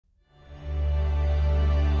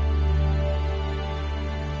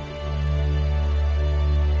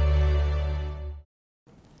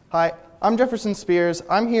Hi, I'm Jefferson Spears.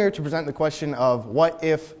 I'm here to present the question of what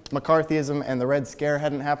if McCarthyism and the Red Scare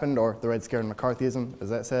hadn't happened, or the Red Scare and McCarthyism, as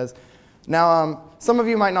that says. Now, some of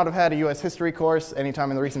you might not have had a U.S. history course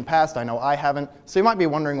anytime in the recent past. I know I haven't. So you might be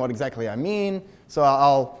wondering what exactly I mean. So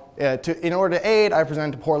in order to aid, I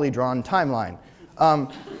present a poorly drawn timeline.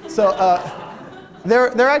 There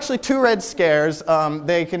are actually two Red Scares.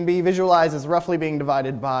 They can be visualized as roughly being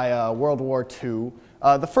divided by World War II.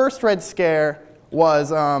 The first Red Scare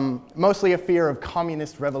was mostly a fear of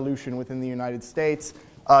communist revolution within the United States,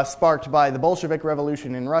 sparked by the Bolshevik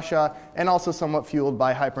Revolution in Russia, and also somewhat fueled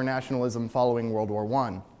by hypernationalism following World War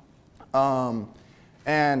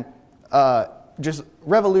I. Just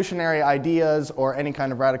revolutionary ideas or any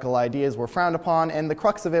kind of radical ideas were frowned upon, and the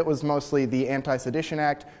crux of it was mostly the Anti-Sedition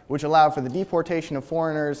Act, which allowed for the deportation of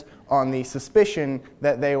foreigners on the suspicion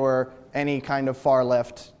that they were any kind of far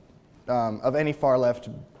left, of any far left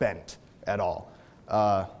bent at all.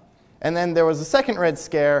 And then there was a second Red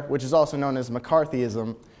Scare, which is also known as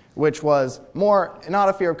McCarthyism, which was more not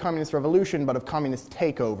a fear of communist revolution, but of communist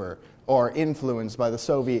takeover or influence by the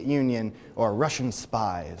Soviet Union or Russian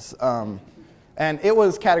spies. And it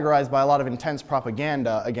was categorized by a lot of intense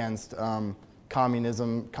propaganda against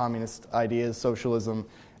communism, communist ideas, socialism,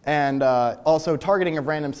 and also targeting of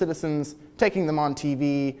random citizens, taking them on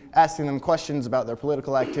TV, asking them questions about their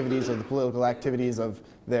political activities or the political activities of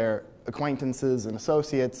their acquaintances and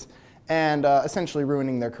associates, and essentially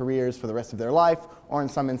ruining their careers for the rest of their life, or in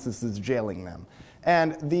some instances, jailing them.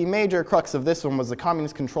 And the major crux of this one was the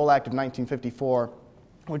Communist Control Act of 1954,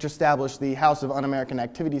 which established the House of Un-American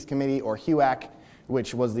Activities Committee, or HUAC,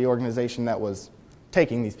 which was the organization that was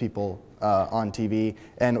taking these people on TV,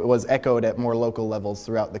 and it was echoed at more local levels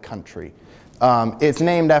throughout the country. It's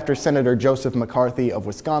named after Senator Joseph McCarthy of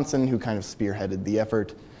Wisconsin, who kind of spearheaded the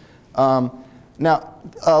effort. Now,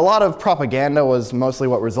 a lot of propaganda was mostly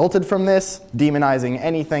what resulted from this, demonizing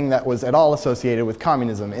anything that was at all associated with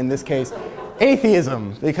communism. In this case,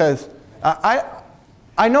 atheism, because I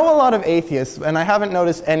know a lot of atheists, and I haven't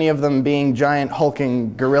noticed any of them being giant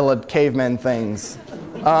hulking gorilla cavemen things.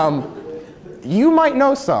 You might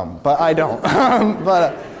know some, but I don't.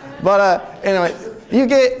 Anyway, you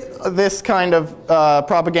get this kind of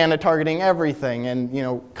propaganda targeting everything,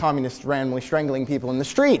 and communists randomly strangling people in the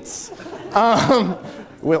streets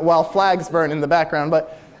while flags burn in the background.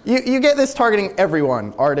 But you get this targeting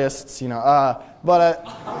everyone, artists, what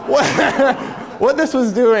this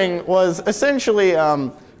was doing was essentially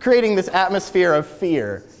creating this atmosphere of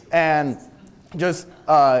fear and just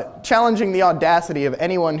challenging the audacity of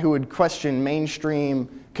anyone who would question mainstream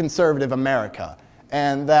conservative America,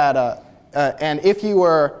 and that and if you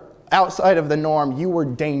were outside of the norm, you were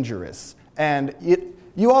dangerous. And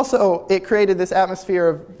it created this atmosphere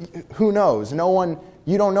of who knows,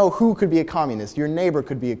 you don't know who could be a communist. Your neighbor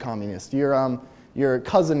could be a communist. Your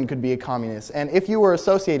cousin could be a communist. And if you were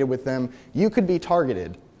associated with them, you could be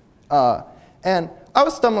targeted. And I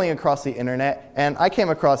was stumbling across the internet, and I came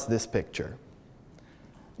across this picture.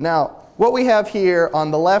 Now, what we have here on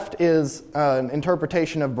the left is an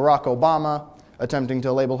interpretation of Barack Obama, attempting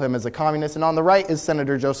to label him as a communist, and on the right is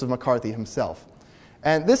Senator Joseph McCarthy himself.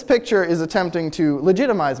 And this picture is attempting to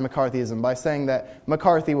legitimize McCarthyism by saying that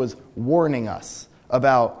McCarthy was warning us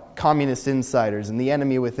about communist insiders and the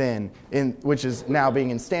enemy within, which is now being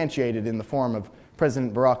instantiated in the form of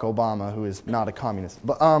President Barack Obama, who is not a communist.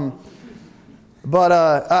 But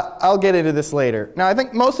I'll get into this later. Now, I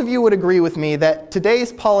think most of you would agree with me that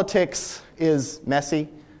today's politics is messy.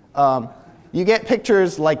 You get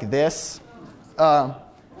pictures like this. By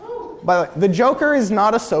the way, the Joker is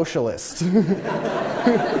not a socialist.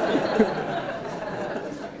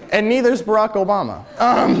 And neither is Barack Obama.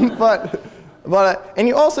 And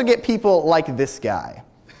you also get people like this guy.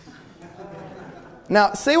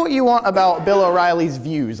 Now, say what you want about Bill O'Reilly's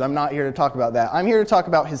views. I'm not here to talk about that. I'm here to talk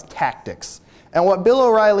about his tactics. And what Bill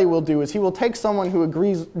O'Reilly will do is he will take someone who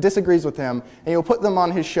disagrees with him, and he will put them on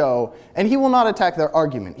his show, and he will not attack their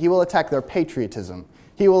argument. He will attack their patriotism.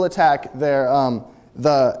 He will attack their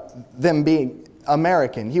them being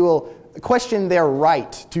American. He will question their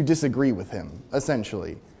right to disagree with him,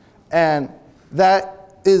 essentially. And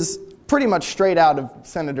that is pretty much straight out of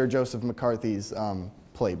Senator Joseph McCarthy's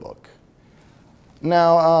playbook.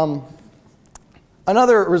 Now,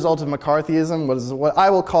 another result of McCarthyism was what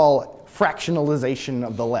I will call fractionalization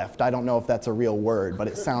of the left. I don't know if that's a real word, but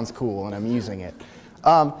it sounds cool, and I'm using it.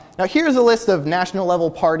 Now, here's a list of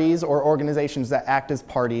national-level parties or organizations that act as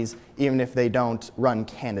parties even if they don't run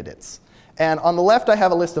candidates. And on the left, I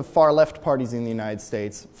have a list of far-left parties in the United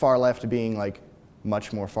States, far-left being like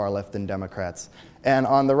much more far-left than Democrats. And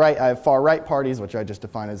on the right, I have far-right parties, which I just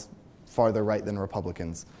define as farther right than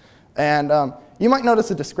Republicans. And you might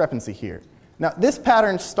notice a discrepancy here. Now, this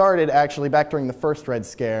pattern started actually back during the first Red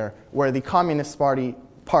Scare, where the Communist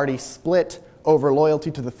Party split over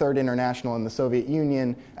loyalty to the Third International and the Soviet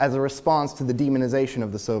Union as a response to the demonization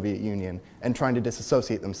of the Soviet Union and trying to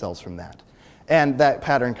disassociate themselves from that. And that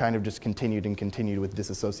pattern kind of just continued and continued with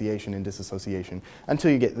disassociation and disassociation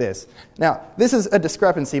until you get this. Now, this is a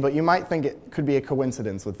discrepancy, but you might think it could be a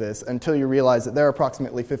coincidence with this until you realize that there are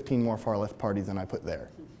approximately 15 more far-left parties than I put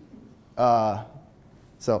there.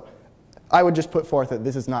 So I would just put forth that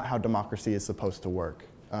this is not how democracy is supposed to work.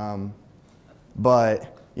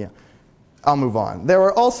 But, yeah, I'll move on. There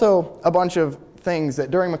were also a bunch of things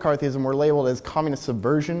that during McCarthyism were labeled as communist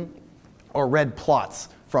subversion or red plots,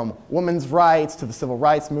 from women's rights to the civil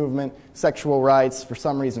rights movement, sexual rights, for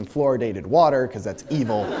some reason fluoridated water, because that's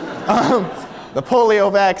evil, the polio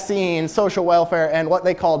vaccine, social welfare, and what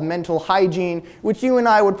they called mental hygiene, which you and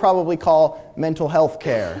I would probably call mental health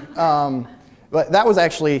care. But that was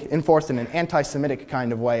actually enforced in an anti-Semitic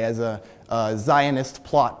kind of way as a Zionist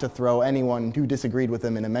plot to throw anyone who disagreed with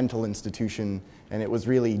them in a mental institution, and it was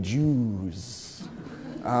really Jews.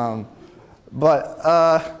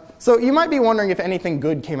 So you might be wondering if anything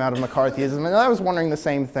good came out of McCarthyism, and I was wondering the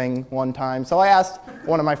same thing one time. So I asked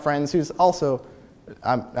one of my friends, who's also,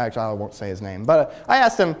 actually I won't say his name, but I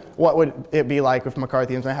asked him what would it be like if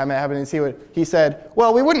McCarthyism happened, and he said,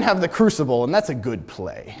 well, we wouldn't have the Crucible, and that's a good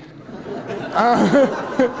play.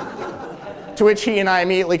 To which he and I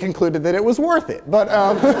immediately concluded that it was worth it. But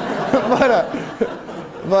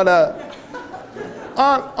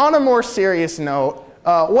on a more serious note,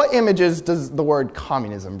 what images does the word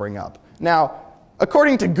communism bring up? Now,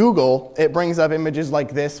 according to Google, it brings up images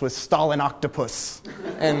like this with Stalin octopus,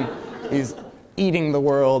 and he's eating the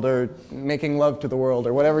world or making love to the world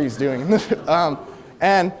or whatever he's doing.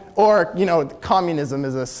 Or, you know, communism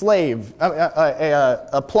is a slave,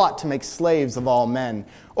 a plot to make slaves of all men.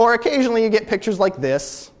 Or occasionally you get pictures like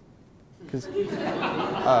this, because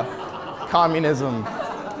communism.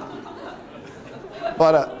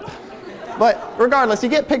 But regardless, you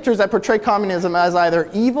get pictures that portray communism as either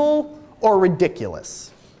evil or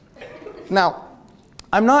ridiculous. Now,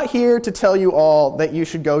 I'm not here to tell you all that you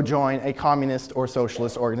should go join a communist or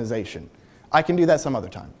socialist organization. I can do that some other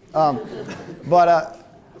time.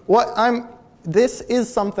 This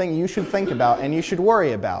is something you should think about and you should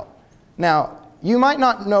worry about. Now, you might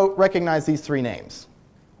not recognize these three names.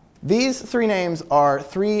 These three names are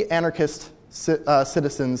three anarchist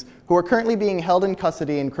citizens who are currently being held in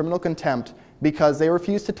custody in criminal contempt because they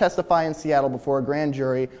refused to testify in Seattle before a grand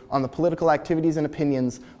jury on the political activities and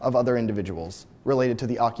opinions of other individuals related to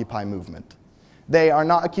the Occupy movement. They are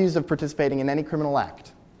not accused of participating in any criminal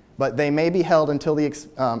act, but they may be held until the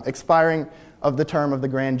expiring of the term of the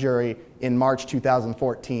grand jury in March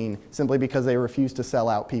 2014, simply because they refuse to sell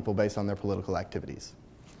out people based on their political activities.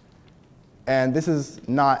 And this is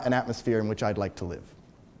not an atmosphere in which I'd like to live.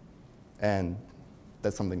 And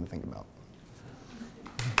that's something to think about.